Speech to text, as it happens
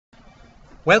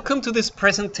Welcome to this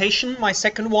presentation, my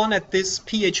second one at this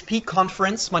PHP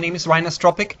conference. My name is Rainer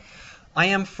Stropek. I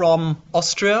am from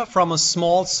Austria, from a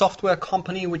small software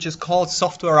company which is called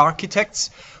Software Architects.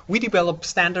 We develop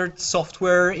standard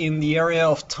software in the area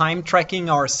of time tracking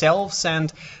ourselves,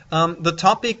 and the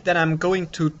topic that I'm going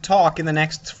to talk in the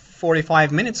next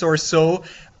 45 minutes or so,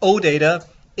 OData,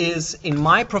 is in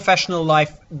my professional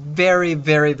life very,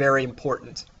 very, very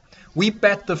important. We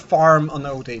bet the farm on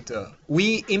OData.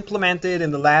 We implemented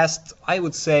in the last, I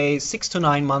would say, 6 to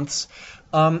 9 months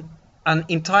an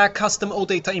entire custom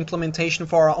OData implementation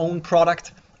for our own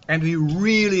product, and we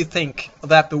really think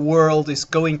that the world is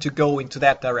going to go into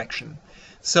that direction.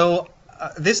 So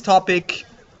this topic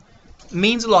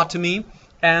means a lot to me,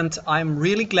 and I'm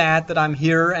really glad that I'm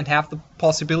here and have the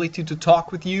possibility to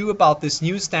talk with you about this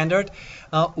new standard,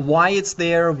 why it's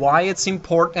there, why it's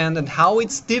important, and how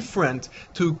it's different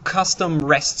to custom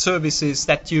REST services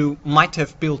that you might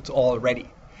have built already.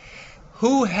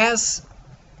 Who has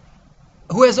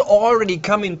already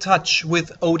come in touch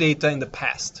with OData in the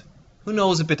past? Who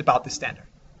knows a bit about this standard?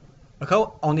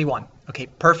 Okay, only one. Okay,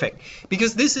 perfect.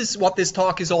 Because this is what this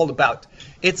talk is all about.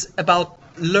 It's about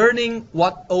learning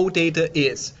what OData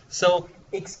is. So,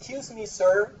 excuse me,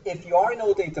 sir, if you are an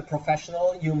OData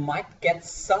professional, you might get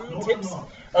some tips.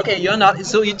 Okay, you're not,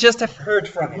 so you just have heard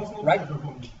from it, right?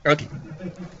 Okay.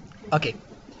 Okay.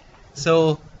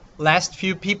 So, last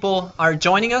few people are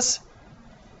joining us.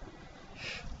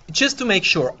 Just to make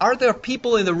sure, are there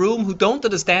people in the room who don't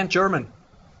understand German?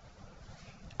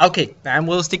 Okay, then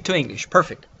we'll stick to English.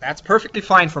 Perfect. That's perfectly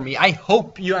fine for me. I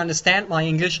hope you understand my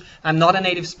English. I'm not a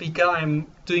native speaker. I'm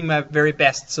doing my very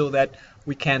best so that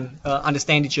we can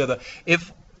understand each other.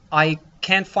 If I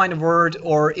can't find a word,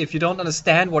 or if you don't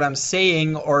understand what I'm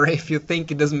saying, or if you think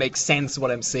it doesn't make sense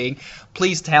what I'm saying,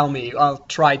 please tell me. I'll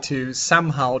try to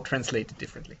somehow translate it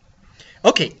differently.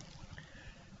 Okay,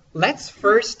 let's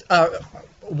first...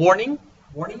 warning,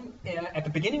 at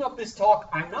the beginning of this talk,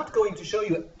 I'm not going to show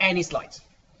you any slides.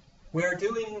 We're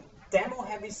doing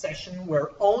demo-heavy session.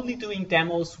 We're only doing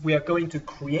demos. We are going to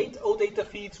create OData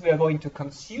feeds. We are going to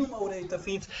consume OData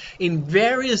feeds in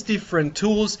various different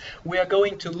tools. We are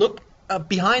going to look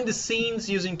behind the scenes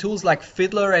using tools like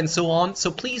Fiddler and so on.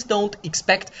 So please don't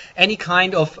expect any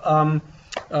kind of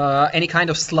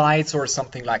slides or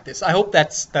something like this. I hope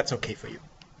that's okay for you.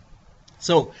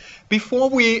 So before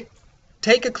we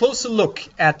take a closer look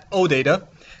at OData,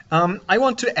 I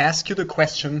want to ask you the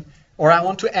question, or I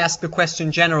want to ask the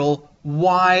question general,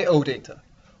 why OData?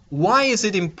 Why is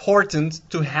it important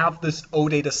to have this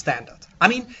OData standard? I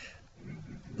mean,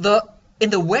 in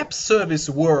the web service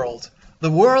world, the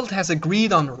world has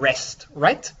agreed on REST,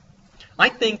 right? I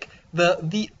think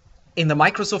in the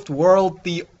Microsoft world,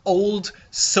 the old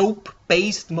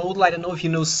SOAP-based model, I don't know if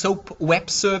you know SOAP web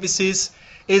services,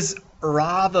 is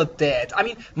rather dead. I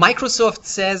mean, Microsoft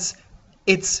says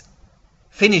it's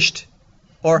finished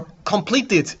or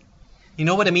completed. You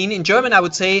know what I mean? In German, I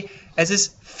would say, es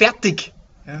ist fertig.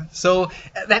 Yeah? So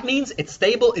that means it's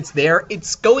stable, it's there,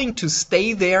 it's going to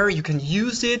stay there, you can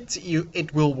use it,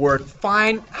 it will work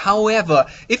fine. However,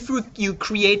 if you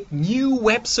create new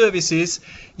web services,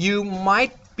 you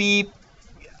might be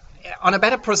on a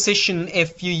better position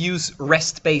if you use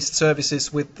REST-based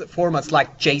services with formats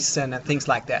like JSON and things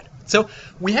like that. So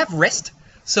we have REST.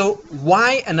 So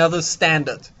why another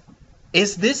standard?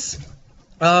 Is this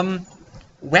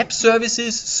web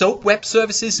services, SOAP web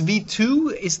services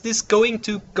v2? Is this going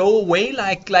to go away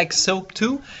like SOAP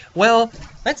 2? Well,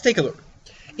 let's take a look.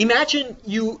 Imagine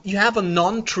you have a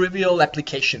non-trivial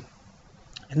application,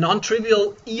 a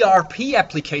non-trivial ERP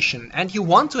application, and you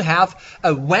want to have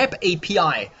a web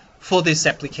API for this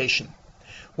application.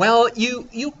 Well,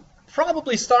 you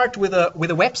probably start with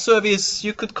a web service.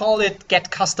 You could call it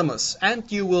get customers,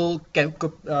 and you will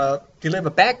deliver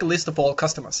back a list of all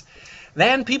customers.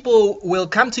 Then people will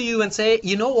come to you and say,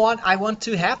 you know what, I want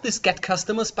to have this get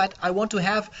customers, but I want to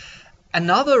have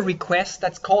another request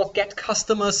that's called get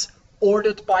customers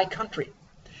ordered by country.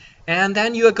 And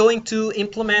then you are going to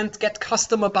implement get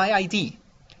customer by ID,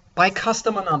 by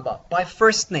customer number, by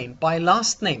first name, by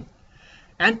last name.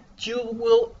 And you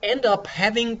will end up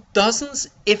having dozens,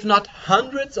 if not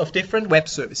hundreds, of different web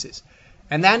services.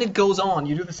 And then it goes on.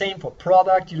 You do the same for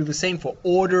product, you do the same for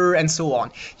order, and so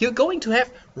on. You're going to have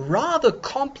rather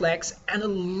complex and a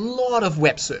lot of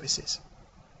web services.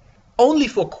 Only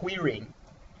for querying.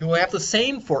 You will have the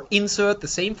same for insert, the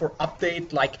same for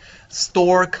update, like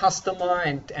store customer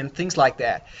and things like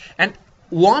that. And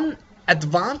one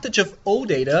advantage of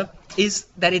OData is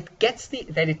that it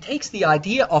takes the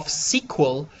idea of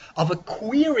SQL, of a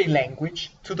query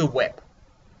language, to the web.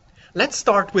 Let's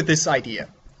start with this idea.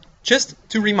 Just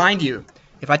to remind you,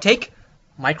 If I take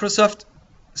Microsoft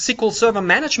SQL Server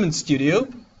Management Studio,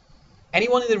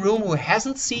 anyone in the room who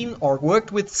hasn't seen or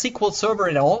worked with SQL Server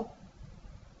at all?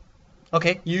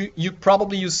 Okay, you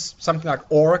probably use something like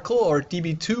Oracle or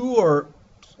DB2 or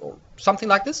something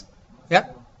like this? Yeah?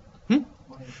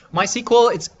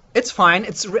 MySQL, it's fine.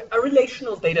 It's a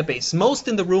relational database. Most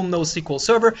in the room know SQL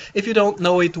Server. If you don't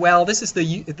know it, well, this is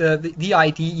the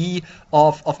IDE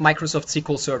of Microsoft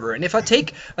SQL Server. And if I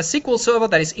take a SQL Server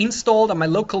that is installed on my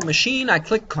local machine, I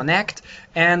click Connect,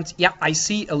 and yeah, I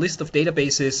see a list of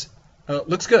databases.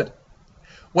 Looks good.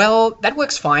 Well, that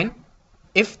works fine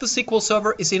if the SQL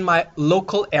Server is in my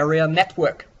local area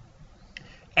network.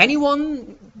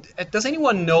 Does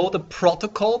anyone know the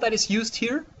protocol that is used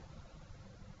here?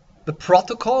 The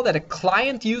protocol that a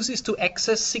client uses to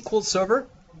access SQL Server?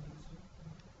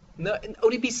 No,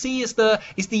 ODBC is the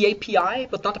API,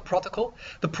 but not the protocol.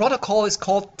 The protocol is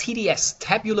called TDS,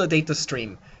 Tabular Data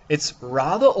Stream. It's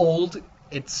rather old.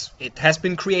 It has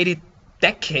been created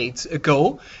decades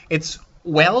ago. It's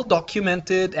well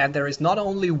documented, and there is not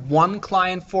only one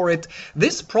client for it.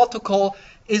 This protocol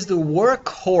is the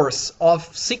workhorse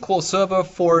of SQL Server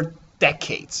for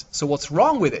decades. So what's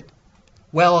wrong with it?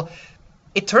 Well,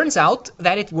 it turns out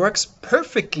that it works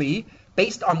perfectly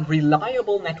based on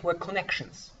reliable network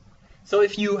connections. So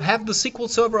if you have the SQL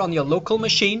Server on your local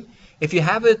machine, if you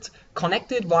have it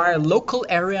connected via a local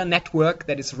area network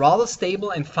that is rather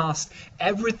stable and fast,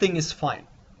 everything is fine.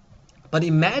 But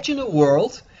imagine a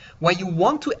world where you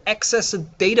want to access a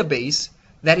database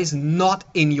that is not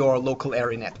in your local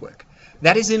area network,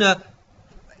 that is in a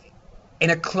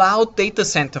cloud data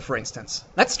center, for instance.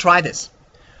 Let's try this.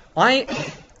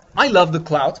 I love the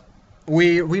cloud.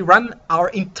 We run our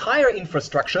entire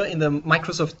infrastructure in the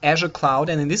Microsoft Azure cloud,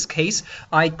 and in this case,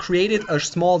 I created a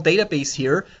small database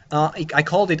here. I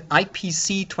called it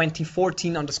IPC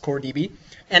 2014_DB.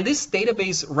 And this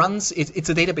database runs, it's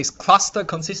a database cluster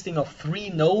consisting of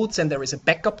 3 nodes, and there is a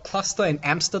backup cluster in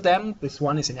Amsterdam. This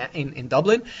one is in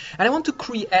Dublin. And I want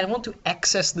to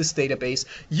access this database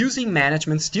using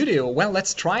Management Studio. Well,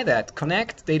 let's try that.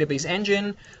 Connect database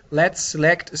engine. Let's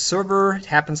select a server. It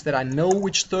happens that I know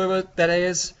which server that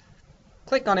is.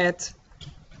 Click on it.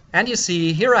 And you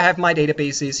see, here I have my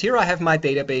databases. Here I have my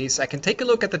database. I can take a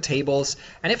look at the tables.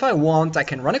 And if I want, I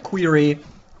can run a query.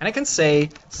 And I can say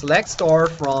select star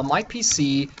from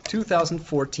IPC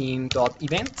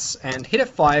 2014.events and hit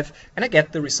F5, and I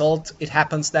get the result. It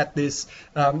happens that this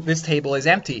table is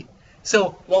empty.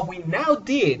 So what we now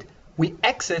did, we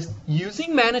accessed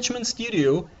using Management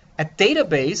Studio a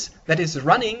database that is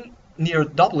running near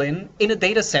Dublin in a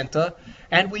data center,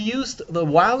 and we used the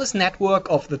wireless network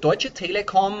of the Deutsche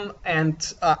Telekom,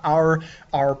 and our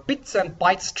bits and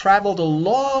bytes traveled a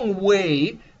long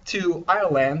way to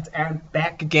Ireland and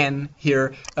back again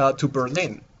here to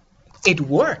Berlin. It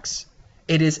works.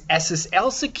 It is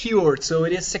SSL secured, so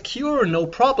it is secure, no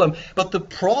problem. But the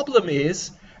problem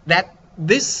is that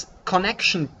this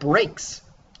connection breaks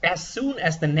as soon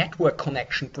as the network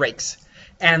connection breaks.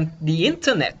 And the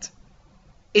internet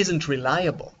isn't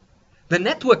reliable. The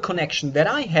network connection that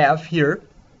I have here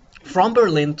from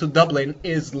Berlin to Dublin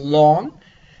is long.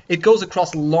 It goes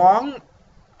across a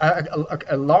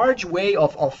large way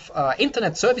of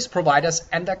internet service providers,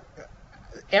 and the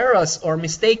errors or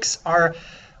mistakes are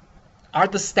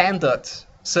the standard.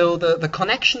 So the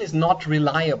connection is not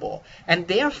reliable, and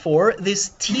therefore this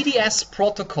TDS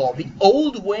protocol, the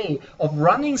old way of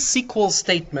running SQL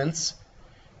statements,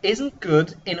 isn't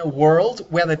good in a world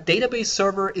where the database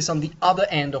server is on the other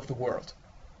end of the world,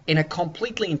 in a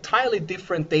entirely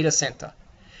different data center.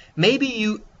 Maybe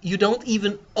you don't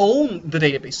even own the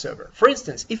database server. For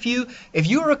instance, if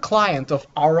you're a client of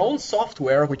our own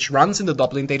software which runs in the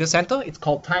Dublin data center, it's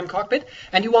called Time Cockpit,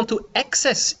 and you want to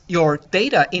access your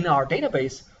data in our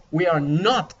database, we are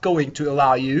not going to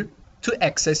allow you to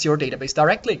access your database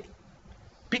directly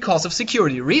because of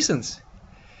security reasons.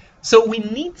 So we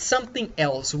need something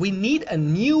else. We need a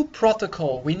new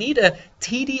protocol. We need a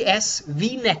TDS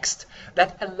vNext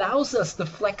that allows us the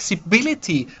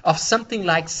flexibility of something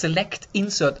like select,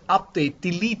 insert, update,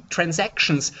 delete,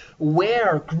 transactions,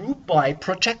 where, group by,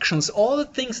 projections, all the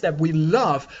things that we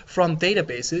love from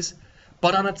databases,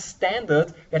 but on a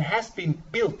standard that has been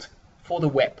built for the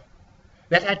web,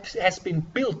 that has been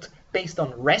built based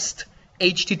on REST,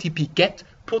 HTTP GET,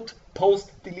 PUT,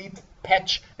 POST, DELETE,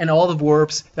 patch, and all the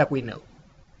verbs that we know.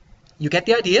 You get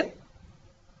the idea?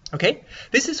 Okay?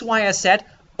 This is why I said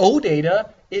OData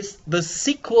is the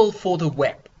SQL for the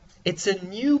web. It's a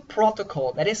new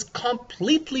protocol that is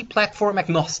completely platform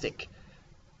agnostic.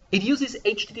 It uses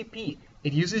HTTP,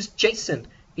 it uses JSON,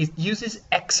 it uses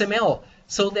XML.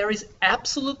 So there is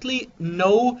absolutely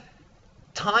no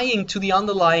tying to the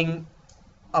underlying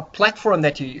platform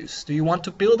that you use. Do you want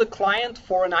to build a client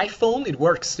for an iPhone? It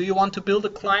works. Do you want to build a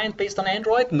client based on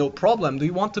Android? No problem. Do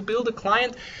you want to build a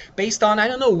client based on, I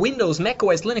don't know, Windows, Mac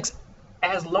OS, Linux?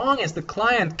 As long as the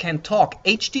client can talk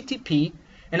HTTP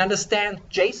and understand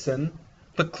JSON,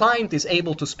 the client is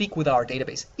able to speak with our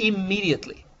database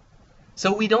immediately.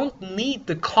 So we don't need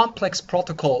the complex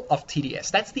protocol of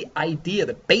TDS. That's the idea,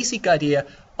 the basic idea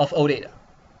of OData.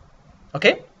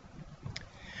 Okay?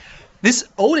 This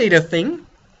OData thing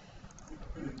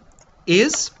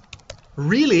is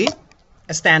really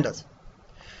a standard.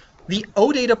 The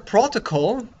OData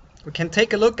protocol, we can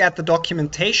take a look at the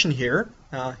documentation here.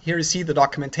 Here you see the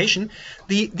documentation.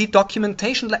 The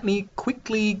documentation, let me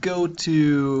quickly go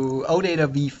to OData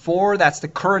v4, that's the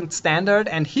current standard.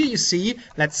 And here you see,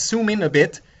 let's zoom in a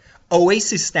bit,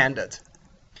 Oasis standard.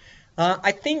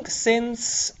 I think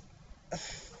since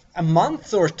a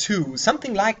month or two,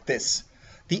 something like this,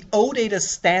 the OData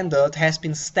standard has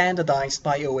been standardized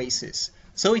by Oasis.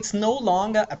 So it's no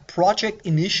longer a project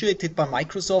initiated by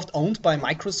Microsoft, owned by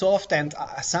Microsoft, and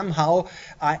somehow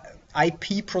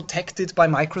IP protected by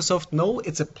Microsoft. No,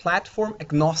 it's a platform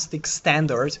agnostic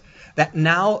standard that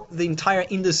now the entire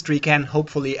industry can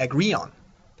hopefully agree on.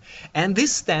 And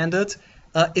this standard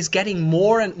is getting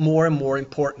more and more and more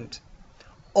important.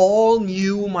 All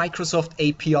new Microsoft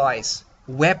APIs,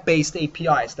 web-based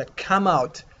APIs that come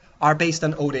out are based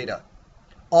on OData.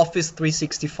 Office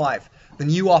 365, the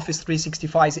new Office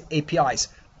 365 APIs,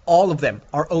 all of them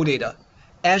are OData.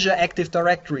 Azure Active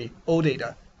Directory,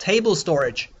 OData. Table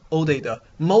storage, OData.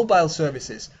 Mobile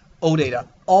services, OData.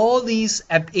 All these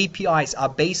APIs are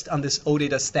based on this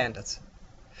OData standards.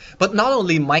 But not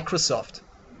only Microsoft.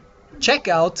 Check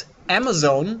out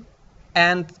Amazon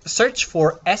and search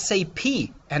for SAP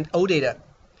and OData.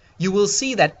 You will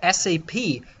see that SAP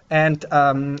and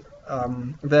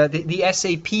the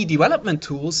SAP development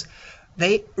tools,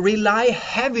 they rely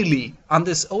heavily on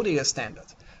this OData standard.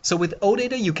 So with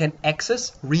OData you can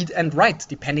access, read and write,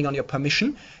 depending on your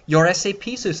permission, your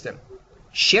SAP system.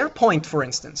 SharePoint, for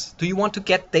instance. Do you want to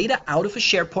get data out of a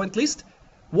SharePoint list?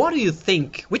 What do you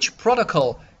think? Which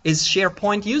protocol is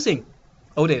SharePoint using?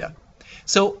 OData.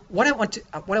 So what I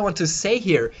want to say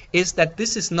here is that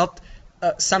this is not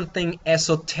something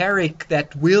esoteric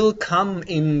that will come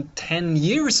in 10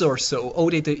 years or so.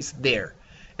 OData is there.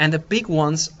 And the big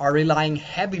ones are relying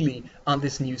heavily on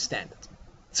this new standard.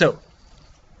 So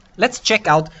let's check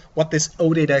out what this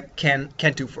OData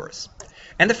can do for us.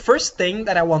 And the first thing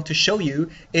that I want to show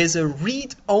you is a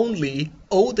read-only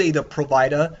OData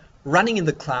provider running in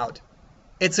the cloud.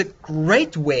 It's a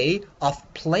great way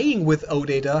of playing with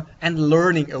OData and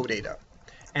learning OData.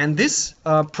 And this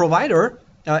provider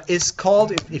is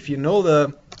called, if you know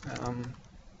the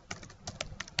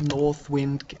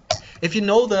Northwind, if you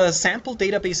know the sample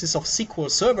databases of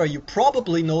SQL Server, you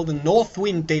probably know the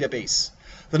Northwind database.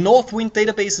 The Northwind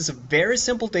database is a very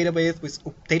simple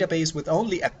database with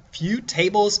only a few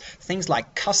tables, things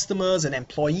like customers and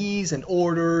employees and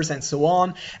orders and so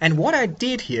on. And what I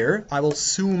did here, I will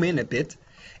zoom in a bit,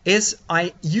 is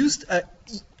I used a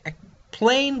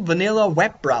plain vanilla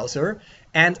web browser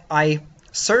and I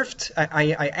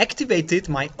activated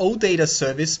my OData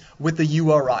service with the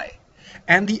URI.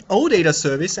 And the OData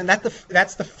service, and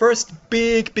that's the first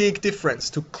big difference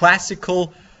to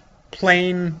classical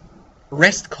plain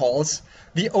REST calls.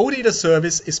 The OData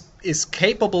service is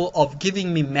capable of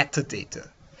giving me metadata.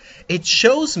 It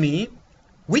shows me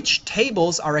which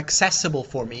tables are accessible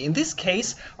for me. In this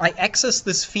case, I access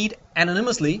this feed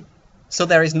anonymously, so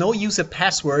there is no user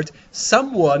password.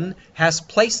 Someone has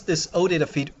placed this OData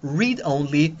feed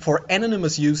read-only for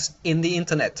anonymous use in the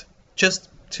internet, just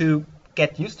to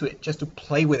get used to it, just to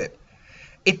play with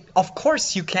it. Of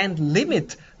course, you can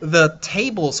limit the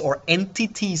tables or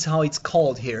entities, how it's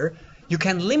called here. You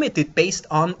can limit it based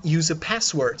on user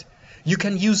password. You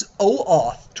can use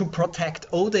OAuth to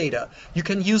protect OData. You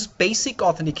can use basic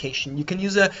authentication. You can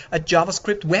use a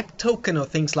JavaScript web token or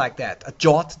things like that, a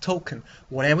JWT token,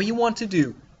 whatever you want to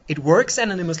do. It works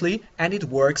anonymously and it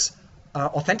works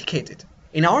authenticated.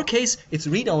 In our case, it's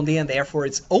read-only and therefore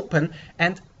it's open.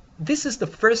 And this is the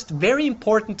first very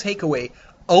important takeaway.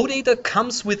 OData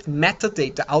comes with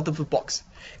metadata out of the box.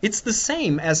 It's the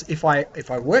same as if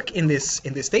I work in this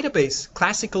database,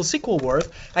 classical SQL world,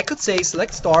 I could say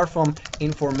select star from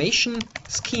information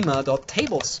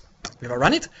schema.tables. If I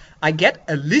run it, I get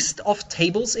a list of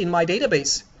tables in my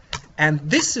database. And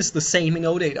this is the same in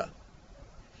OData.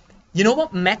 You know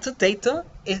what metadata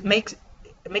makes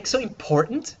so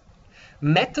important?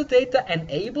 Metadata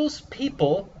enables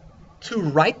people to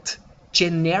write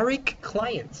generic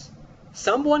clients.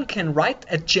 Someone can write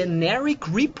a generic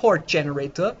report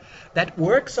generator that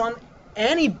works on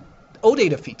any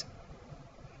OData feed.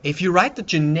 If you write the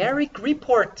generic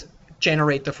report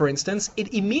generator, for instance,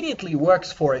 it immediately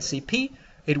works for SAP,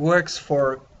 it works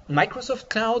for Microsoft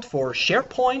Cloud, for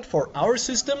SharePoint, for our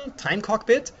system, Time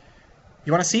Cockpit.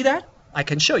 You want to see that? I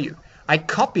can show you. I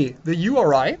copy the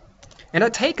URI and I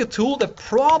take a tool that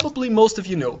probably most of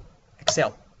you know,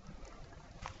 Excel.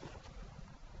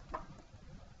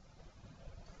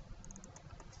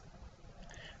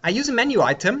 I use a menu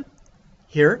item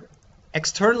here,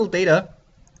 external data,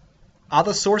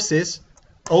 other sources,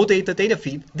 OData data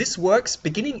feed. This works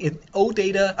beginning in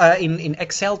OData in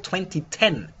Excel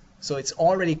 2010, so it's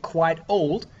already quite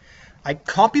old. I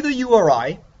copy the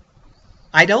URI.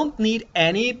 I don't need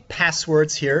any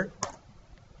passwords here.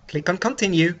 Click on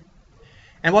continue.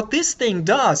 And what this thing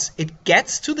does, it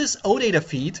gets to this OData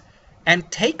feed and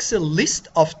takes a list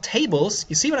of tables,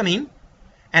 you see what I mean?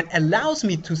 And allows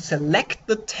me to select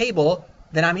the table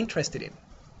that I'm interested in.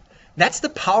 That's the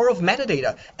power of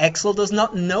metadata. Excel does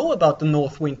not know about the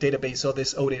Northwind database or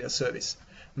this OData service.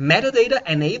 Metadata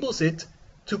enables it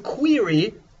to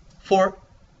query for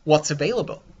what's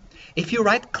available. If you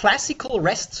write classical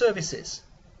REST services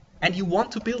and you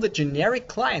want to build a generic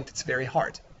client, it's very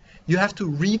hard. You have to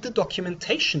read the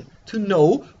documentation to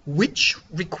know which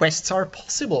requests are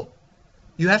possible.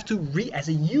 You have to read, as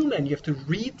a human, you have to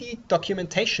read the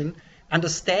documentation,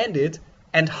 understand it,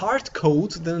 and hard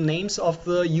code the names of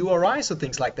the URIs or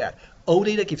things like that.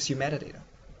 OData gives you metadata.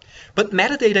 But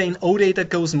metadata in OData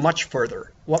goes much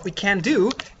further. What we can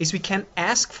do is we can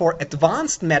ask for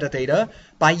advanced metadata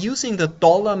by using the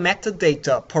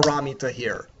 $metadata parameter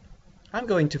here. I'm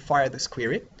going to fire this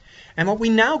query. And what we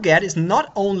now get is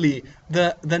not only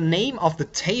the name of the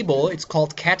table, it's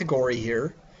called category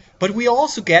here, but we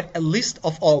also get a list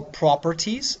of all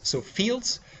properties, so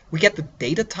fields. We get the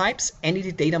data types,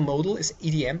 entity data model is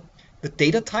EDM. The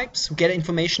data types, we get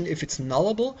information if it's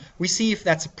nullable. We see if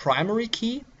that's a primary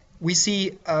key. We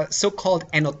see so-called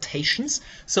annotations.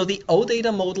 So the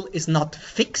OData model is not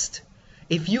fixed.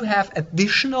 If you have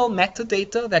additional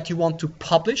metadata that you want to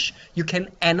publish, you can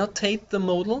annotate the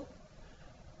model.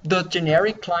 The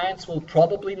generic clients will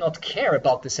probably not care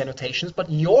about these annotations,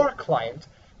 but your client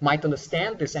might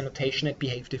understand this annotation and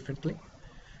behave differently.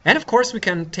 And of course, we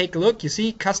can take a look. You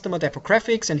see customer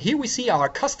demographics, and here we see our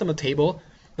customer table.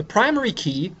 The primary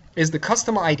key is the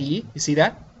customer ID. You see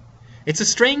that? It's a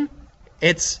string,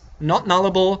 it's not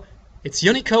nullable, it's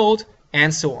Unicode,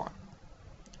 and so on.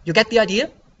 You get the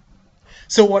idea?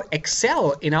 So what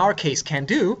Excel in our case can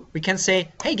do, we can say,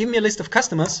 hey, give me a list of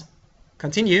customers.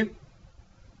 Continue.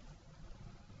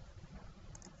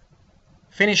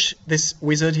 Finish this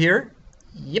wizard here.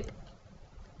 Yep.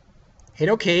 Hit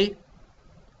OK.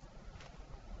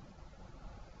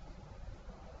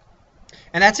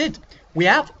 And that's it. We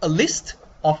have a list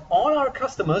of all our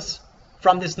customers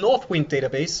from this Northwind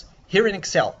database here in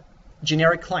Excel.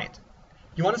 Generic client.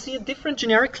 You want to see a different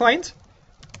generic client?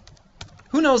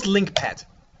 Who knows LinkPad?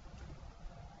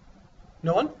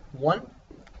 No one? One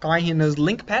guy here knows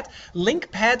LinkPad.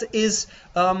 LinkPad is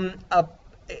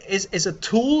a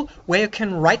tool where you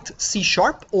can write C#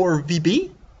 or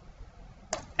VB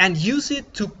and use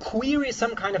it to query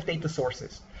some kind of data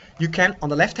sources. You can, on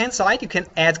the left-hand side, you can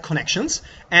add connections,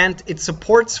 and it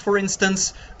supports, for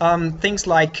instance, things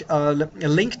like a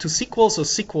link to SQL, so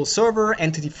SQL Server,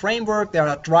 Entity Framework, there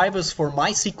are drivers for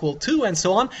MySQL too, and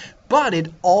so on, but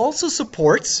it also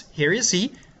supports, here you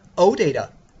see,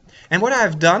 OData. And what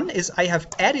I've done is I have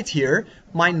added here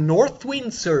my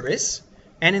Northwind service,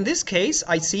 and in this case,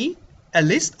 I see a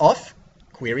list of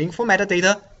querying for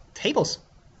metadata tables.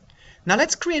 Now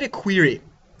let's create a query.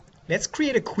 Let's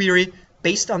create a query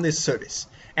based on this service.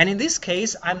 And in this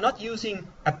case, I'm not using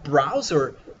a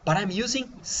browser, but I'm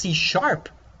using C#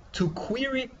 to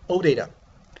query OData.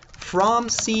 From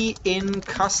C in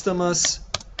customers,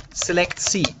 select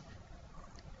C.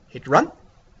 Hit run.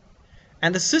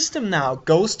 And the system now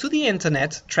goes to the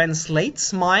internet,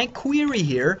 translates my query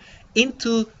here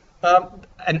into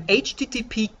an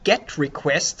HTTP GET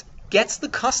request, gets the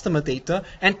customer data,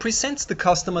 and presents the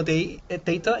customer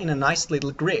data in a nice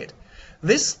little grid.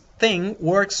 This thing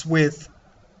works with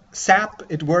SAP,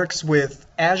 it works with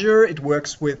Azure, it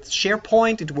works with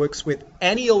SharePoint, it works with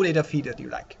any OData feed that you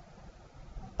like.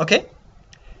 Okay?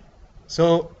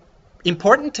 So,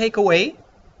 important takeaway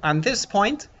on this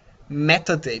point,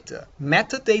 metadata.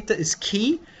 Metadata is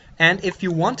key, and if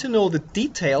you want to know the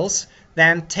details,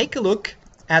 then take a look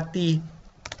at the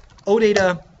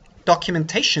OData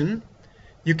documentation.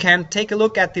 You can take a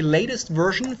look at the latest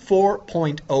version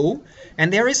 4.0,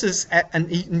 and there is a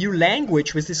new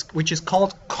language which is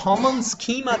called Common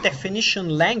Schema Definition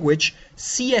Language,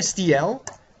 CSDL,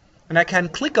 and I can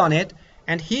click on it,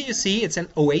 and here you see it's an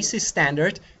OASIS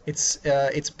standard.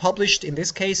 It's published in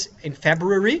this case in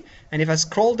February, and if I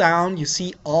scroll down, you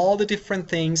see all the different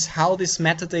things, how this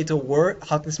metadata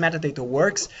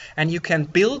works, and you can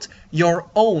build your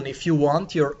own, if you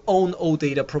want, your own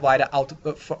OData provider out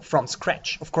from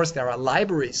scratch. Of course, there are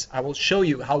libraries. I will show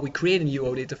you how we create a new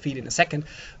OData feed in a second,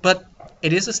 but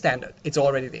it is a standard. It's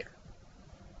already there.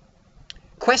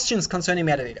 Questions concerning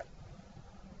metadata?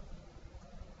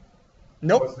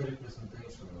 Nope. What's the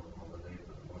representation of the data?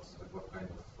 What kind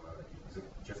of, is it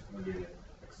just maybe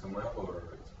XML or?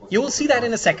 You will see that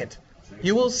in a second.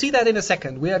 You will see that in a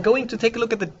second. We are going to take a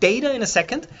look at the data in a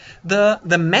second. The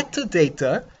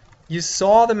metadata, you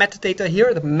saw the metadata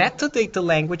here. The metadata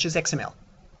language is XML.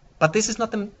 But this is not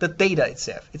the data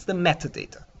itself. It's the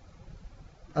metadata.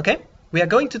 Okay? We are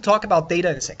going to talk about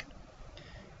data in a second.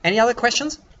 Any other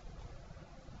questions?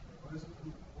 Why is it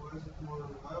more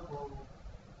reliable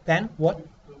Then what? than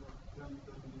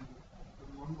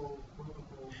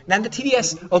Then the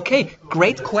TDS. Okay,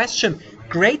 great question.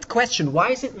 Great question. Why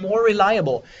is it more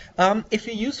reliable? If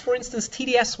you use, for instance,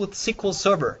 TDS with SQL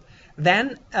Server,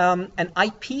 then an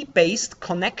IP-based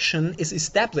connection is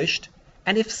established,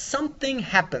 and if something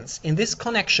happens in this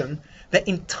connection, the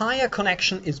entire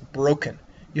connection is broken.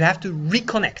 You have to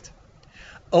reconnect.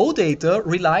 OData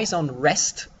relies on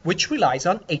REST, which relies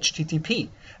on HTTP.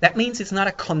 That means it's not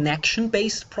a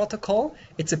connection-based protocol,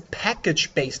 it's a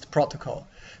package-based protocol.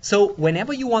 So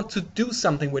whenever you want to do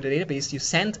something with a database, you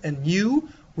send a new,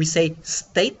 we say,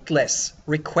 stateless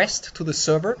request to the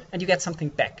server, and you get something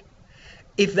back.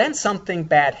 If then something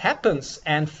bad happens,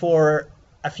 and for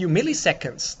a few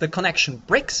milliseconds the connection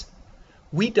breaks,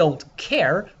 we don't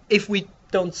care if we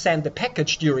don't send the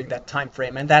package during that time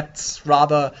frame, and that's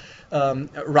rather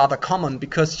common,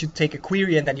 because you take a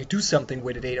query and then you do something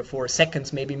with the data for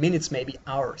seconds, maybe minutes, maybe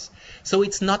hours. So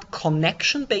it's not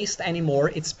connection based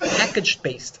anymore, it's package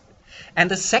based.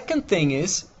 And the second thing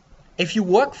is, if you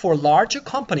work for larger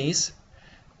companies,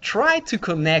 try to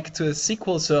connect to a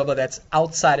SQL server that's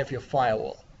outside of your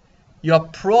firewall. You are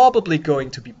probably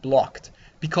going to be blocked,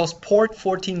 because port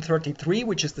 1433,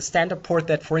 which is the standard port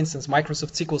that, for instance,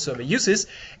 Microsoft SQL Server uses,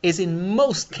 is in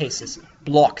most cases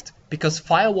blocked, because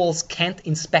firewalls can't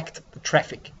inspect the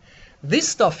traffic. This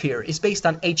stuff here is based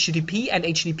on HTTP and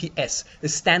HTTPS, the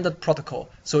standard protocol.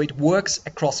 So it works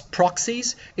across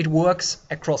proxies, it works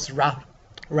across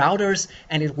routers,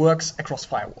 and it works across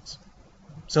firewalls.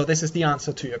 So this is the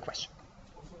answer to your question.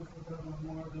 Also, if you have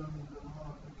more than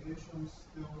one application,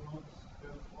 still not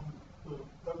have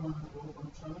permanent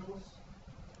open channels.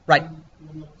 Right.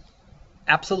 Not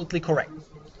Absolutely correct.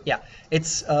 resources. Yeah,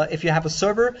 it's if you have a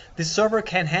server, this server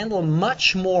can handle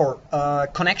much more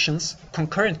connections,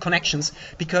 concurrent connections,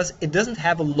 because it doesn't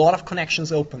have a lot of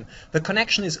connections open. The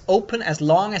connection is open as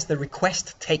long as the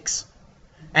request takes.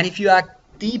 And if you are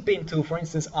deep into, for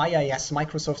instance, IIS,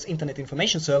 Microsoft's Internet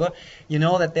Information Server, you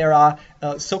know that there are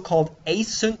so-called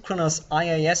asynchronous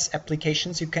IIS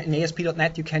applications. You can, in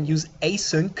ASP.NET, you can use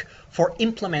async for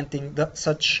implementing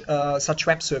such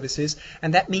web services,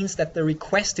 and that means that the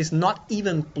request is not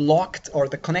even blocked, or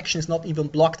the connection is not even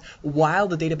blocked while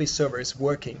the database server is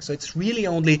working. So it's really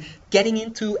only getting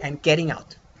into and getting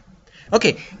out.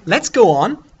 Okay, let's go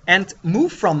on and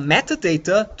move from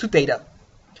metadata to data.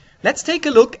 Let's take a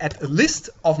look at a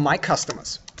list of my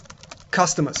customers.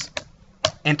 Customers.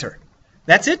 Enter.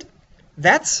 That's it.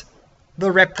 That's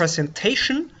the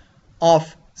representation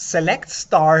of select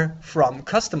star from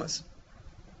customers.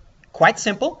 Quite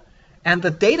simple. And the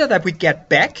data that we get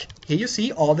back, here you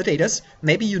see all the data.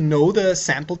 Maybe you know the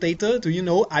sample data. Do you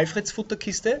know Alfred's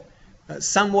Futterkiste?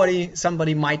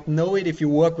 Somebody might know it. If you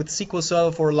work with SQL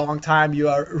Server for a long time,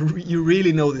 you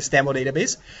really know this demo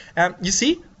database. You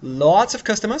see lots of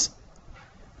customers,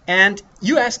 and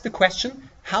you ask the question,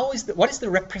 what is the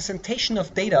representation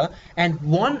of data? And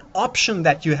one option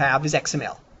that you have is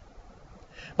XML.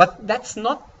 But that's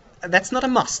not a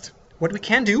must. What we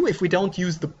can do, if we don't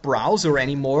use the browser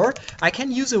anymore, I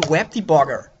can use a web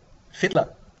debugger, Fiddler,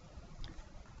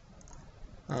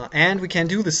 and we can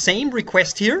do the same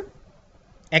request here.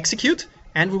 Execute,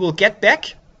 and we will get back,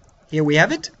 here we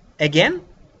have it, again,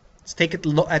 let's take a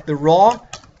look at the raw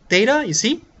data, you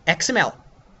see, XML.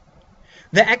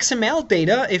 The XML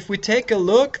data, if we take a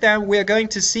look, then we're going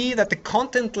to see that the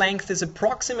content length is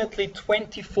approximately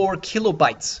 24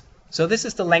 kilobytes. So this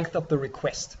is the length of the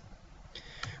request.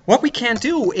 What we can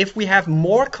do, if we have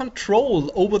more control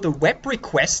over the web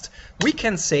request, we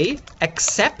can say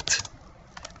accept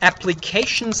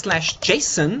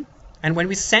application/JSON, and when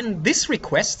we send this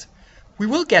request, we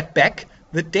will get back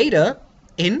the data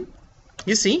in,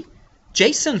 you see,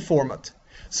 JSON format.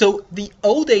 So the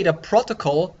OData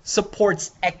protocol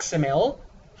supports XML,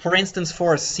 for instance,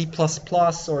 for C++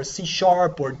 or C#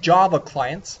 or Java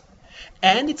clients,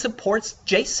 and it supports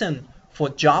JSON for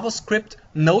JavaScript,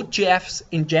 Node.js,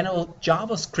 in general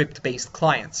JavaScript-based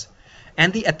clients.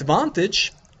 And the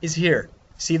advantage is here.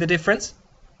 See the difference?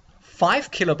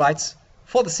 5 kilobytes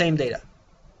for the same data.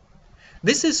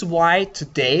 This is why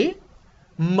today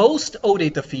most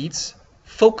OData feeds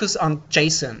focus on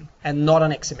JSON and not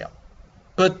on XML.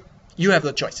 But you have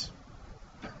the choice.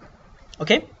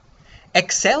 Okay?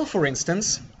 Excel, for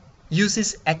instance,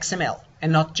 uses XML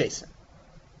and not JSON.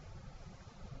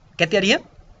 Get the idea?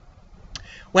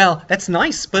 Well, that's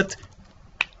nice, but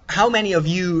how many of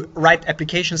you write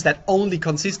applications that only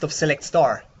consist of select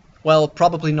star? Well,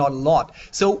 probably not a lot.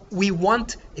 So we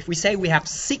want, if we say we have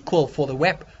SQL for the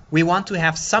web, we want to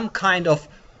have some kind of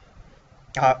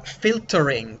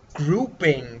filtering,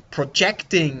 grouping,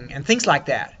 projecting, and things like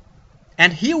that.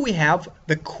 And here we have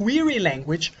the query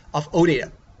language of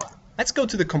OData. Let's go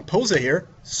to the composer here,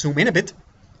 zoom in a bit,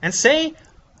 and say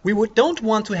we don't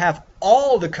want to have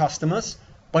all the customers,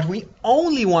 but we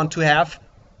only want to have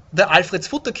the Alfred's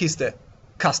Futterkiste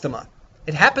customer.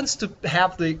 It happens to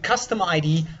have the customer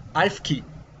ID alfkey.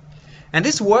 And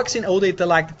this works in OData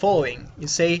like the following. You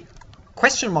say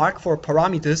question mark for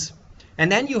parameters,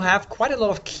 and then you have quite a lot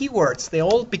of keywords. They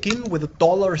all begin with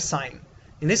a $sign.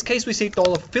 In this case, we say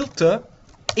 $filter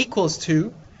equals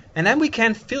to, and then we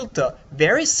can filter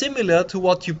very similar to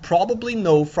what you probably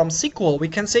know from SQL. We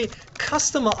can say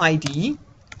customer ID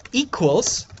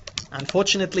equals,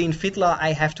 unfortunately in Fiddler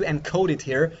I have to encode it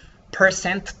here,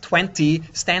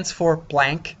 %20 stands for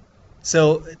blank.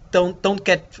 So don't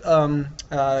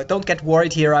get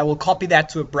worried here. I will copy that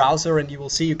to a browser and you will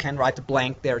see you can write a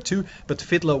blank there too, but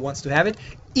Fiddler wants to have it.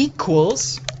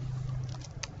 Equals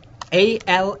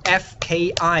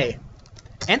ALFKI.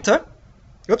 Enter.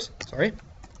 Oops, sorry.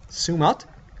 Zoom out.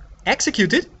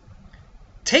 Execute it.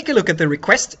 Take a look at the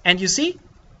request and you see,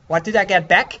 what did I get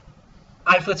back?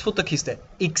 Alfred's Futterkiste.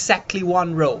 Exactly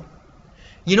one row.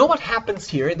 You know what happens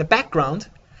here in the background?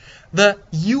 The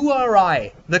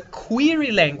URI, the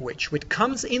query language which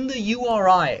comes in the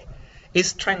URI,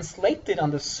 is translated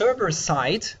on the server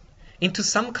side into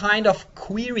some kind of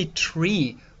query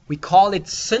tree. We call it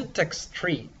syntax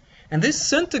tree. And this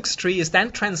syntax tree is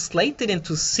then translated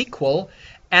into SQL,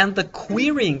 and the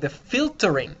querying, the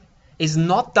filtering, is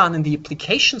not done in the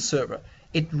application server.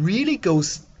 It really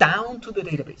goes down to the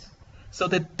database. So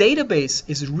the database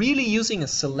is really using a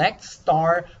select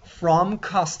star from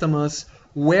customers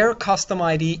where customer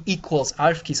ID equals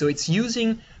alfkey. So it's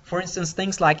using, for instance,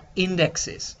 things like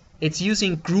indexes. It's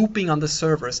using grouping on the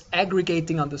servers,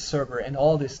 aggregating on the server, and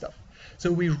all this stuff.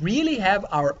 So we really have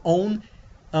our own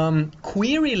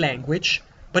query language,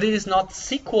 but it is not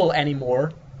SQL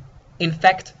anymore. In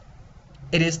fact,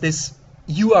 it is this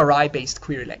URI-based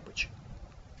query language.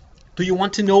 Do you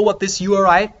want to know what this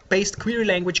URI-based query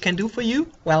language can do for you?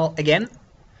 Well, again,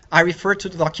 I refer to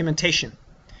the documentation.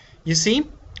 You see,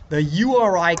 the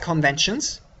URI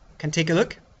conventions, can take a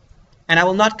look. And I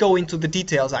will not go into the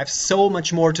details. I have so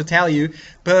much more to tell you,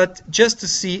 but just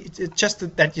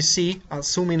that you see, I'll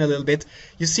zoom in a little bit.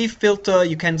 You see filter,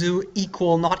 you can do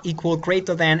equal, not equal,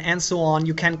 greater than, and so on.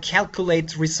 You can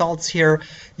calculate results here.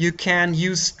 You can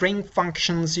use string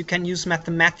functions. You can use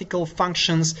mathematical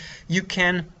functions. You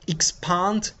can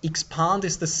expand. Expand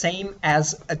is the same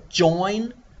as a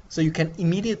join. So you can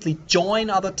immediately join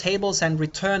other tables and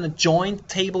return a joined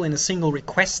table in a single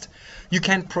request. You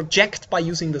can project by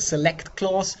using the select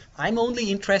clause. I'm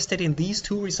only interested in these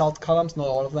two result columns, not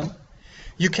all of them.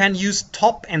 You can use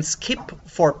top and skip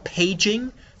for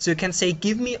paging. So you can say,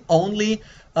 give me only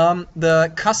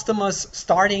the customers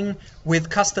starting with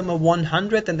customer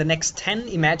 100 and the next 10.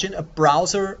 Imagine a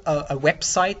browser, a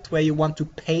website where you want to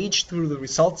page through the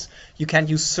results. You can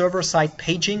use server-side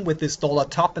paging with this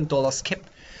 $top and $skip.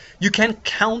 You can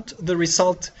count the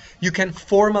result, you can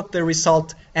format the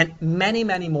result, and many,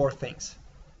 many more things.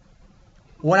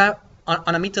 On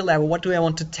a meta level, what do I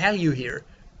want to tell you here?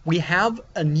 We have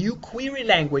a new query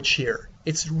language here.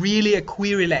 It's really a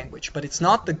query language, but it's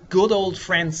not the good old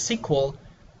friend SQL.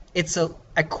 It's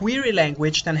a query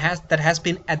language that has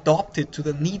been adopted to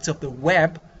the needs of the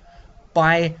web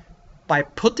by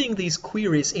putting these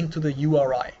queries into the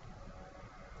URI.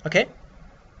 Okay?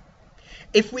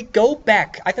 If we go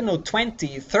back, I don't know,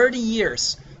 20, 30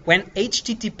 years, when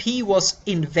HTTP was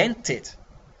invented,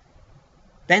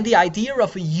 then the idea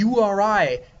of a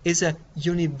URI is a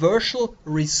universal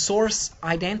resource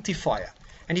identifier.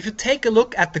 And if you take a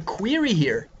look at the query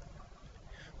here,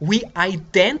 we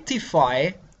identify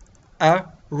a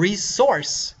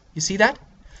resource. You see that?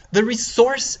 The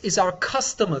resource is our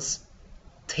customer's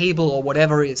table or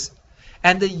whatever it is.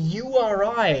 And the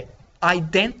URI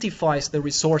identifies the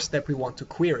resource that we want to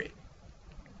query.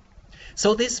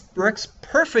 So this works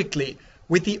perfectly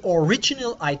with the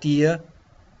original idea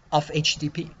of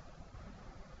HTTP.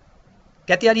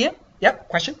 Get the idea? Yep,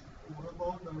 question? What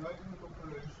about the writing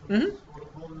operations? Mm-hmm. What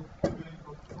about the creating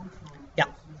of functional Yeah.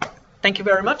 procedures? Thank you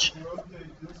very much. To update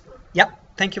this stuff? Yep,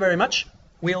 thank you very much.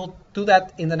 We'll do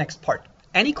that in the next part.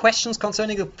 Any questions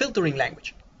concerning the filtering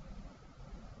language?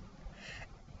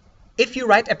 If you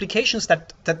write applications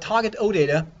that target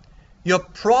OData, you're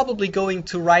probably going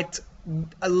to write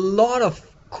a lot of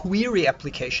query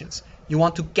applications. You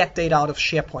want to get data out of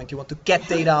SharePoint, you want to get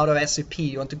data out of SAP,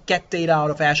 you want to get data out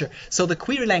of Azure. So the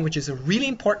query language is a really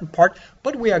important part,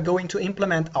 but we are going to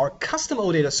implement our custom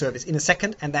OData service in a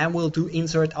second, and then we'll do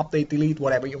insert, update, delete,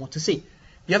 whatever you want to see.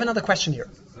 You have another question here.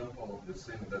 As an example of this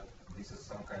thing that this is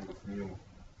some kind of new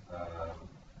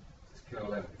SQL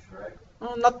language, right?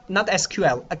 Oh, not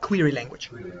SQL, a query language.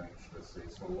 Query language, let's say.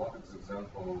 So what is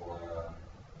example?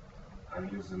 I'm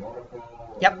using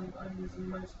Oracle, Yep. and I'm using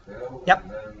MySQL, Yep.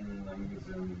 and then I'm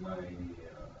using my,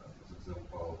 as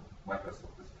example,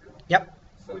 Microsoft SQL. Yep.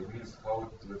 So it means how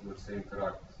it will, let's say,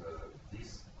 interact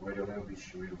this query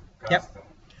language with Yep. custom,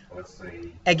 let's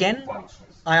say, Again,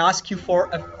 functions. I ask you for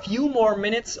a few more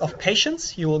minutes of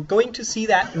patience. You are going to see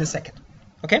that in a second.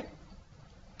 Okay?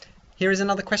 Here is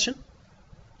another question.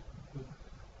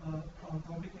 How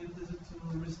complicated is it to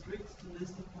restrict the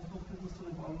list of possible filters to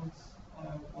the ones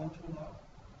want to allow?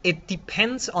 It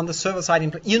depends on the server-side.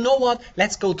 You know what?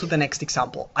 Let's go to the next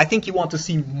example. I think you want to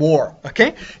see more,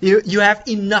 okay? You have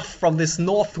enough from this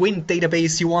Northwind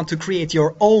database. You want to create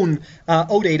your own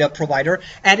OData provider.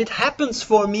 And it happens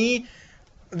for me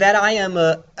that I am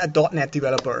a .NET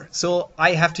developer. So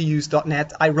I have to use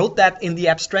 .NET. I wrote that in the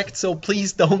abstract, so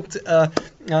please don't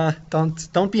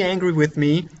be angry with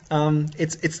me.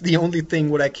 It's the only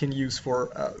thing what I can use for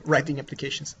writing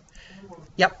applications.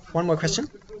 Yep, one more question.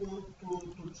 If you want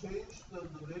to change the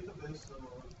database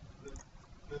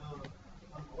or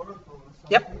an Oracle or something,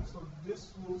 Yep. so this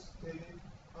will stay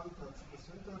untouched. The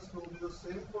syntax will be the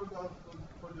same for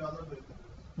the other database.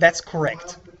 That's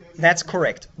correct. That's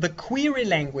correct. The query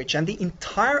language and the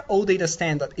entire OData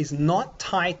standard is not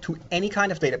tied to any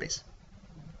kind of database.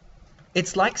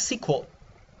 It's like SQL.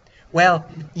 Well,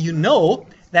 you know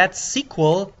that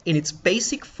SQL in its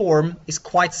basic form is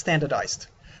quite standardized.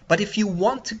 But if you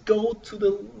want to go to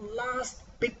the last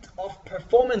bit of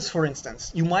performance, for instance,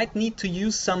 you might need to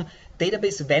use some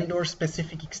database vendor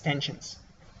specific extensions.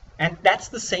 And that's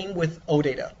the same with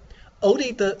OData.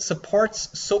 OData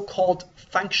supports so-called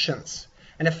functions.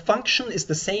 And a function is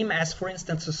the same as, for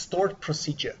instance, a stored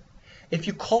procedure. If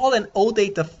you call an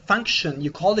OData function,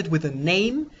 you call it with a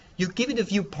name, you give it a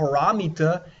few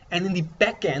parameter, and in the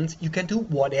backend, you can do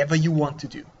whatever you want to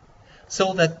do.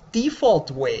 So the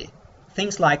default way,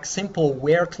 things like simple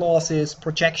where clauses,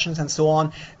 projections, and so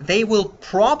on, they will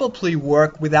probably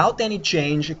work without any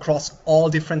change across all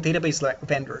different database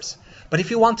vendors. But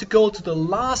if you want to go to the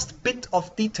last bit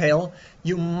of detail,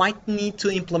 you might need to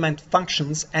implement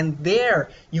functions, and there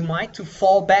you might to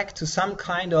fall back to some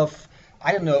kind of,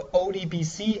 I don't know,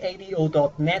 ODBC,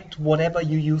 ADO.NET, whatever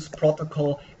you use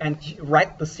protocol, and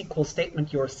write the SQL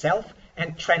statement yourself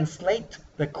and translate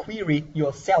the query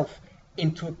yourself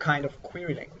into a kind of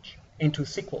query language, into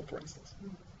SQL, for instance.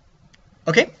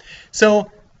 Okay, so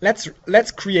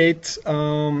let's create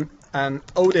an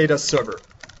OData server.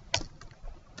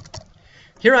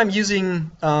 Here I'm using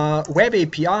Web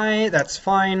API, that's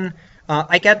fine.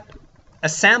 I get a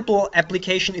sample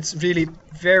application. It's really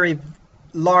very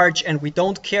large and we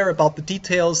don't care about the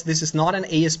details. This is not an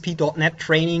ASP.NET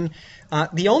training.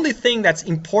 The only thing that's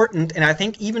important, and I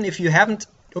think even if you haven't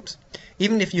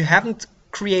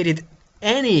created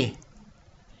any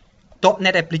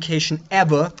 .NET application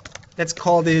ever, let's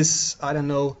call this, I don't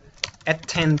know,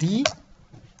 attendee.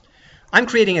 I'm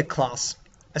creating a class,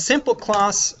 a simple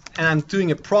class, and I'm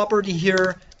doing a property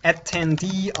here,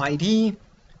 attendee ID,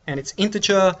 and it's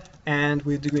integer, and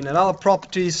we're doing another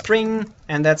property string,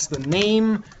 and that's the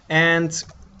name, and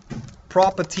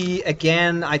property,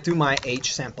 again, I do my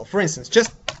age sample. For instance,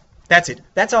 just that's it.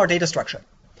 That's our data structure.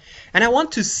 And I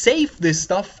want to save this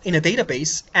stuff in a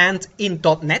database, and in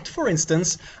 .NET, for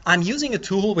instance, I'm using a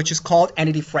tool which is called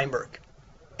Entity Framework.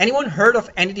 Anyone heard of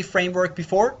Entity Framework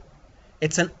before?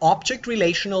 It's an object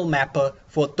relational mapper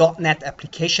for .NET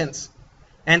applications.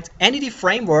 And Entity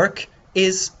Framework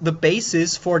is the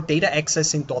basis for data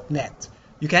access in .NET.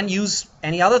 You can use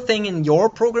any other thing in your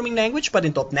programming language, but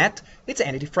in .NET, it's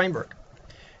Entity Framework.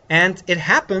 And it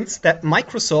happens that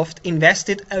Microsoft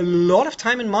invested a lot of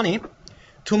time and money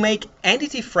to make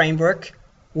Entity Framework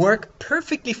work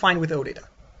perfectly fine with OData.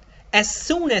 As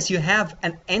soon as you have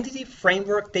an Entity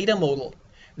Framework data model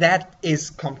that is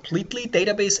completely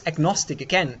database agnostic,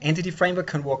 again, Entity Framework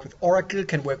can work with Oracle,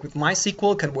 can work with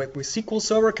MySQL, can work with SQL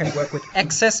Server, can work with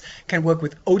Access, can work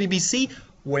with ODBC,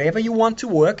 wherever you want to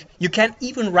work. You can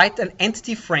even write an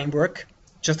Entity Framework,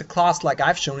 just a class like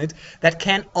I've shown it, that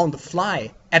can on the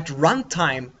fly, at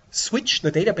runtime, switch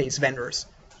the database vendors.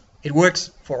 It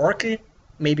works for Oracle,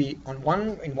 maybe in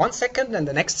 1 second, and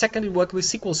the next second it works with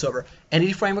SQL Server.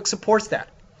 Entity Framework supports that.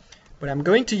 But I'm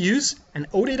going to use an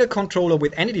OData controller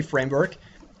with Entity Framework,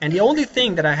 and the only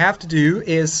thing that I have to do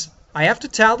is I have to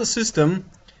tell the system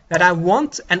that I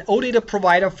want an OData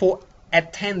provider for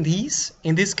attendees.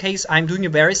 In this case, I'm doing a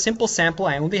very simple sample.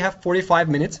 I only have 45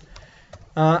 minutes,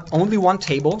 only one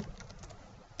table,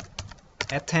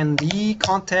 attendee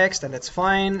context, and that's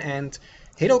fine, and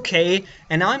hit OK.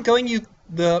 And now I'm going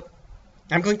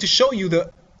to show you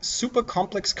the super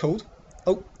complex code.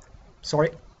 Oh,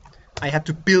 sorry. I had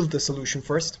to build the solution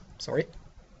first. Sorry.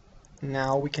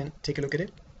 Now we can take a look at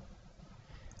it.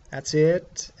 That's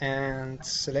it. And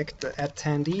select the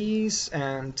attendees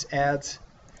and add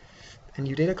a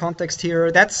new data context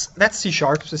here. That's C#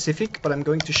 specific, but I'm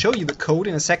going to show you the code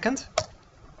in a second.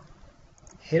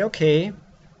 Hit OK.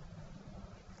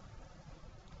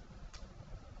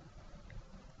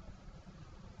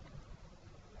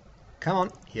 Come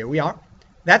on, here we are.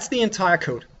 That's the entire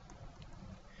code.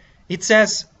 It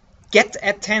says, get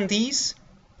attendees,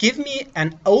 give me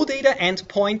an OData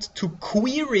endpoint to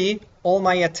query all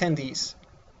my attendees.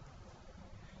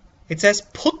 It says,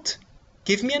 put,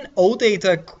 give me an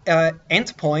OData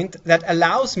endpoint that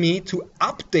allows me to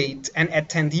update an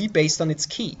attendee based on its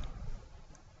key.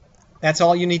 That's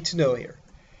all you need to know here.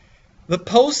 The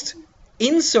post,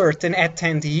 insert an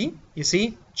attendee, you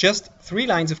see, just 3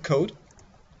 lines of code.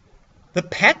 The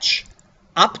patch,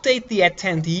 update the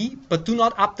attendee, but do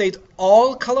not update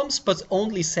all columns, but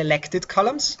only selected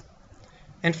columns.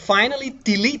 And finally,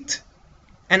 delete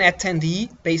an attendee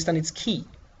based on its key.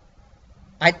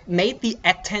 I made the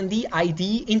attendee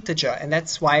ID integer, and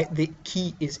that's why the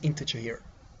key is integer here.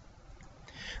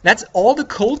 That's all the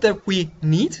code that we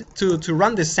need to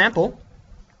run this sample.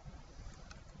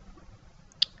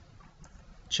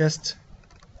 Just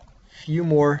a few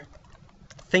more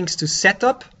things to set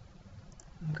up.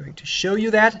 I'm going to show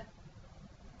you that.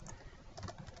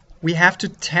 We have to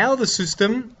tell the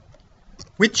system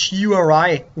which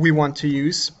URI we want to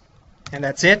use, and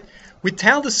that's it. We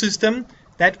tell the system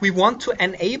that we want to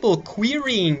enable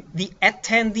querying the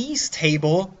attendees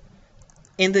table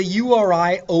in the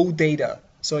URI OData.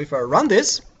 So if I run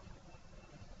this,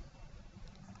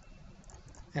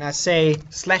 and I say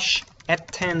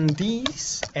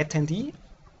 /attendees,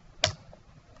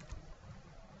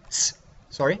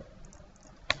 sorry,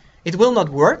 it will not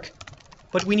work,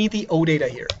 but we need the OData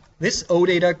here. This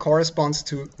OData corresponds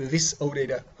to this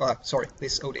OData,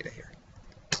 this OData here.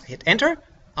 Hit enter,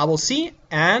 I will see,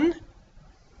 and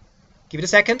give it a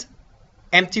second,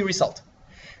 empty result.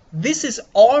 This is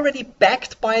already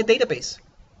backed by a database.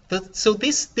 So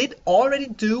this did already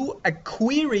do a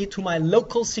query to my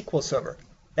local SQL server.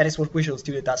 That is what Visual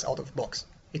Studio does out of the box.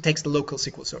 It takes the local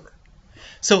SQL server.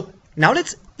 So now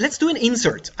let's do an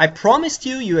insert. I promised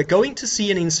you are going to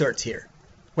see an insert here.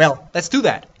 Well, let's do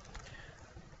that.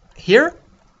 Here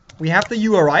we have the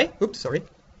URI. Oops, sorry.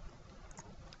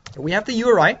 We have the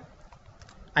URI.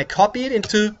 I copy it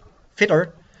into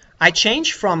Fiddler. I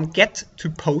change from get to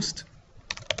post.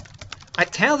 I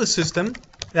tell the system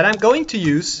that I'm going to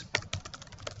use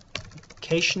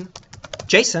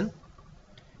JSON,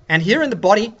 and here in the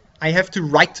body I have to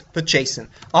write the JSON.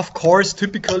 Of course,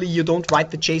 typically you don't write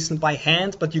the JSON by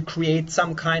hand, but you create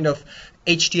some kind of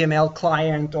HTML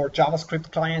client or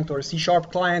JavaScript client or C#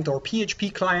 client or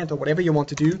PHP client or whatever you want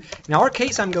to do. In our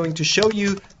case, I'm going to show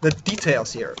you the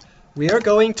details here. We are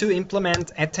going to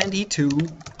implement attendee2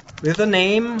 with the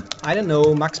name, I don't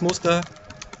know, Max Muster,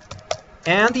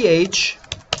 and the age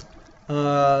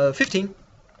 15.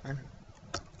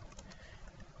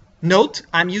 Note,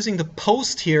 I'm using the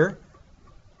post here,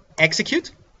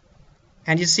 execute,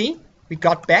 and you see we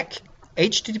got back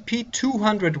HTTP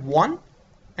 201,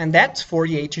 and that's for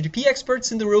the HTTP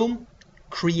experts in the room,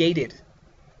 created.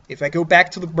 If I go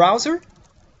back to the browser,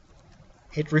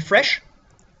 hit refresh,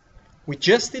 we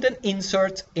just did an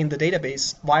insert in the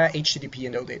database via HTTP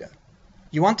and OData.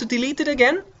 You want to delete it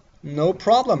again? No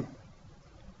problem.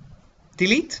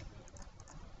 Delete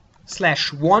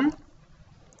 /1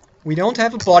 We don't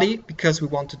have a body because we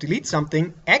want to delete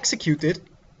something. Execute it.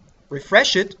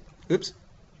 Refresh it. Oops.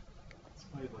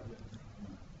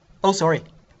 Oh, sorry.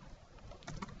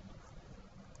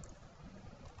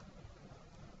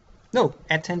 No,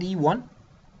 attendee 1.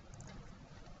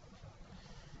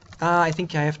 I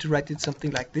think I have to write it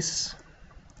something like this.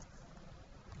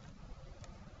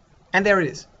 And there it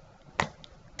is.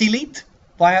 Delete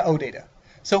via OData.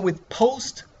 So with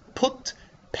post, put,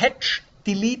 patch,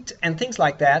 delete, and things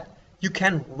like that, you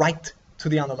can write to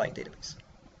the underlying database.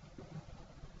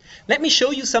 Let me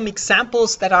show you some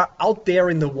examples that are out there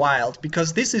in the wild,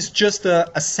 because this is just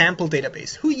a sample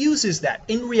database. Who uses that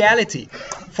in reality?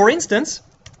 For instance,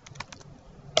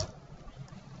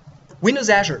 Windows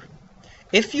Azure.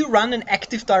 If you run an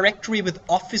Active Directory with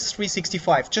Office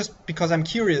 365, just because I'm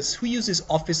curious, who uses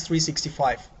Office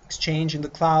 365? Exchange in the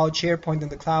cloud, SharePoint in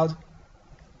the cloud?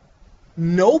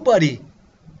 Nobody.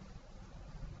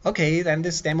 Okay, then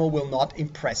this demo will not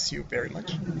impress you very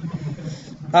much.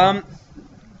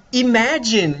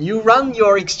 Imagine you run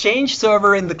your Exchange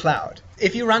server in the cloud.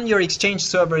 If you run your Exchange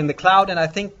server in the cloud, and I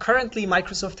think currently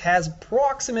Microsoft has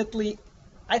approximately,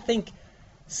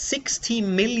 60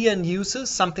 million users,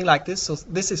 something like this. So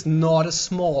this is not a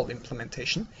small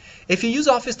implementation. If you use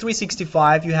Office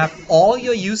 365, you have all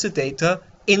your user data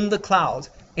in the cloud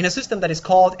in a system that is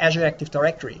called Azure Active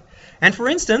Directory. And for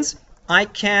instance, I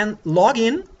can log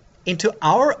in into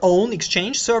our own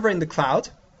Exchange server in the cloud.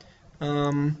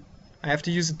 I have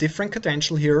to use a different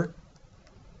credential here.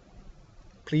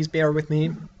 Please bear with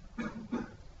me.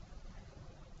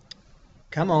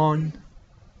 Come on.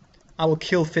 I will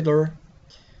kill Fiddler.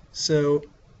 So,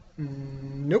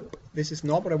 nope, this is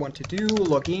not what I want to do.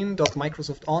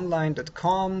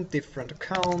 Login.microsoftonline.com, different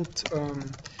account.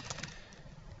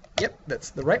 Yep, that's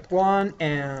the right one.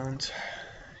 And,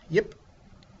 yep,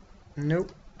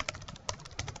 nope.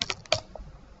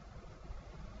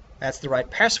 That's the right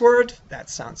password. That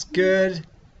sounds good.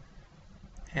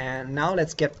 And now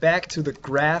let's get back to the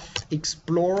Graph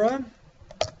Explorer.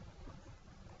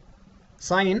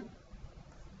 Sign in.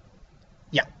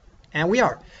 Yeah, and we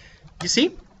are. You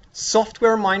see,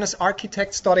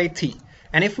 software-architects.at.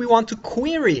 And if we want to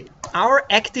query our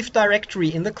Active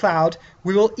Directory in the cloud,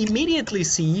 we will immediately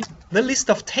see the list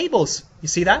of tables. You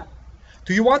see that?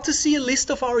 Do you want to see a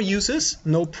list of our users?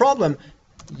 No problem.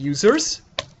 Users,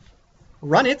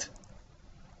 run it.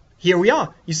 Here we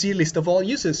are. You see a list of all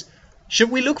users.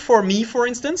 Should we look for me, for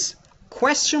instance?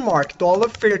 Question mark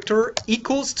 $filter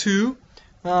equals to,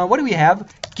 what do we have?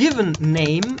 Given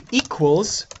name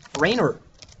equals Rainer.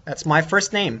 That's my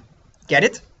first name. Get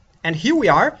it? And here we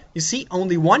are. You see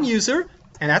only one user,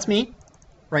 and that's me,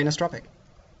 Rainer Stropek.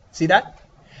 See that?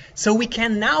 So we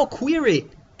can now query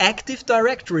Active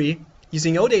Directory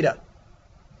using OData.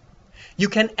 You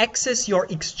can access your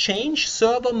Exchange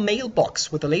server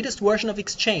mailbox with the latest version of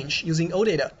Exchange using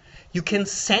OData. You can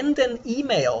send an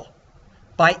email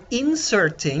by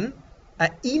inserting an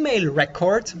email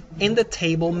record in the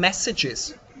table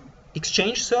messages.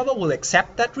 Exchange server will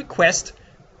accept that request,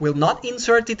 will not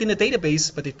insert it in a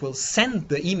database, but it will send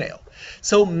the email.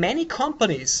 So many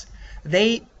companies,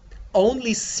 they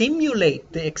only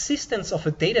simulate the existence of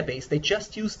a database. They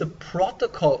just use the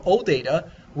protocol OData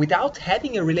without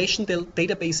having a relational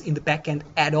database in the backend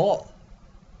at all.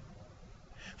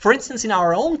 For instance, in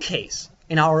our own case,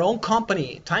 in our own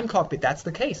company, Time Cockpit, that's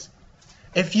the case.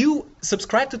 If you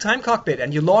subscribe to Time Cockpit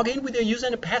and you log in with your user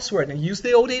and a password and use the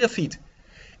OData feed,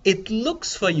 it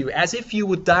looks for you as if you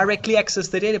would directly access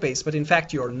the database, but in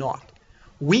fact you're not.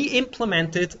 We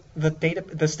implemented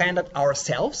the standard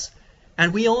ourselves,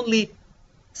 and we only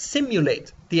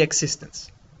simulate the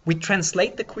existence. We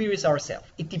translate the queries ourselves.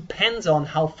 It depends on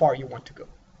how far you want to go.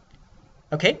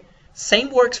 Okay? Same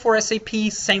works for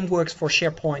SAP, same works for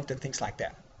SharePoint and things like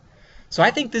that. So I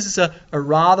think this is a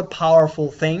rather powerful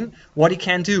thing, what it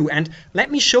can do. And let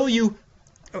me show you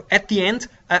at the end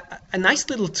a nice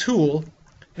little tool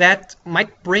that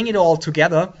might bring it all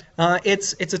together.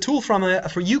 It's a tool from a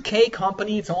UK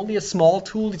company. It's only a small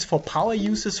tool. It's for power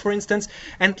users, for instance.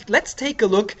 And let's take a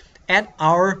look at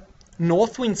our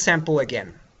Northwind sample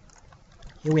again.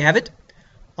 Here we have it.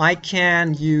 I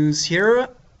can use here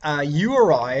a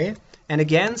URI and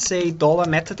again say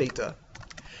 $metadata.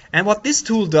 And what this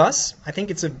tool does, I think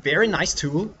it's a very nice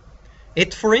tool.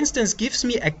 It, for instance, gives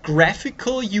me a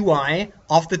graphical UI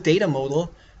of the data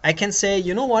model. I can say,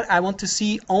 you know what, I want to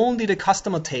see only the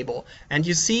customer table. And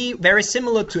you see, very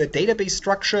similar to a database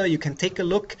structure, you can take a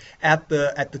look at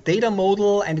the data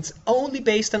model, and it's only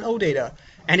based on OData.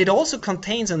 And it also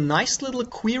contains a nice little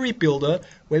query builder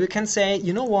where we can say,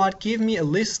 you know what, give me a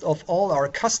list of all our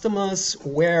customers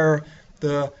where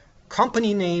the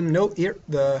company name,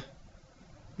 the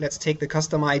let's take the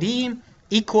custom ID,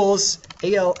 equals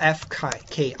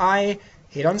ALFKI,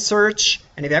 hit on search,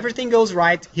 and if everything goes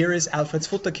right, here is Alfred's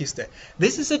Futterkiste.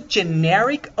 This is a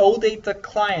generic OData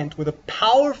client with a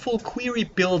powerful query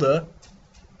builder,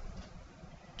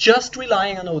 just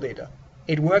relying on OData.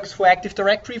 It works for Active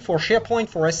Directory, for SharePoint,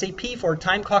 for SAP, for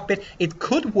Time Cockpit. It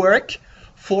could work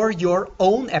for your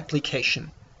own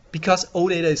application because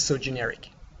OData is so generic.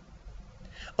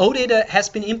 OData has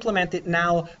been implemented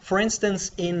now, for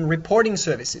instance, in reporting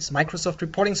services, Microsoft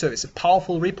reporting services,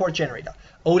 powerful report generator.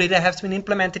 OData has been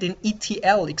implemented in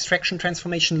ETL, extraction,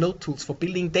 transformation, load tools for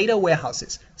building data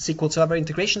warehouses. SQL Server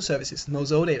integration services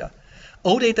knows OData.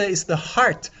 OData is the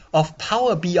heart of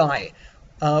Power BI,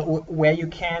 where you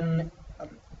can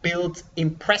build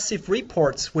impressive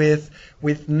reports with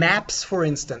maps, for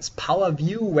instance, Power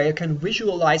View, where you can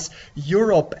visualize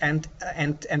Europe and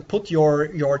put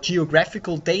your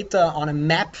geographical data on a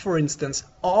map, for instance.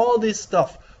 All this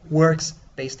stuff works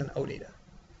based on OData.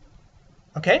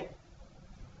 Okay?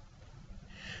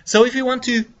 So if you want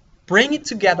to bring it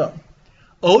together,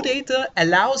 OData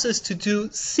allows us to do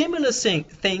similar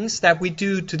things that we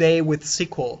do today with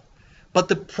SQL, but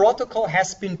the protocol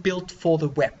has been built for the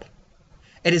web.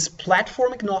 It is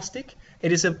platform agnostic.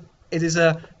 It is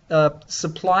a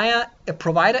supplier, a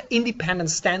provider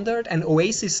independent standard, an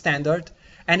OASIS standard,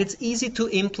 and it's easy to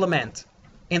implement.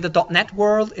 In the .NET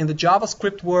world, in the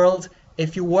JavaScript world,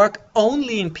 if you work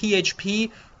only in PHP,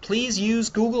 please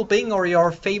use Google Bing or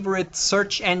your favorite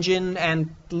search engine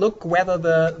and look whether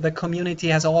the community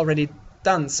has already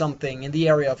done something in the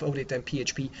area of OData and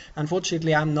PHP.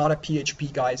 Unfortunately, I'm not a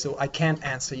PHP guy, so I can't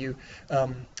answer you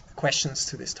questions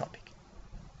to this topic.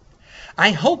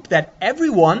 I hope that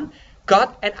everyone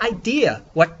got an idea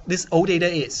what this OData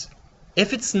is.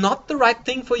 If it's not the right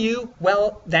thing for you,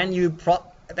 well, then you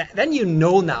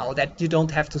know now that you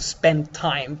don't have to spend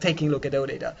time taking a look at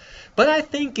OData. But I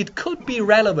think it could be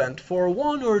relevant for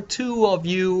one or two of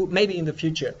you, maybe in the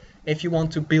future, if you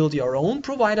want to build your own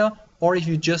provider or if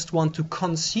you just want to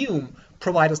consume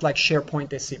providers like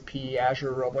SharePoint, SAP,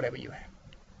 Azure, or whatever you have.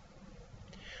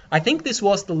 I think this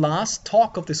was the last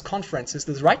talk of this conference. Is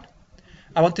this right?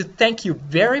 I want to thank you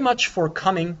very much for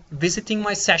coming, visiting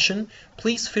my session.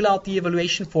 Please fill out the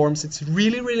evaluation forms. It's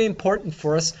really, really important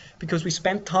for us because we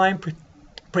spent time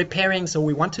preparing, so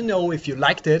we want to know if you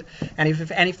liked it. And if you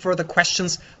have any further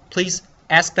questions, please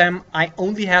ask them. I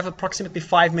only have approximately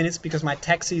 5 minutes because my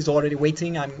taxi is already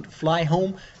waiting. I'm going to fly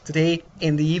home today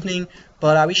in the evening.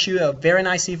 But I wish you a very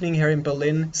nice evening here in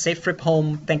Berlin. Safe trip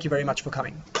home. Thank you very much for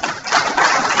coming.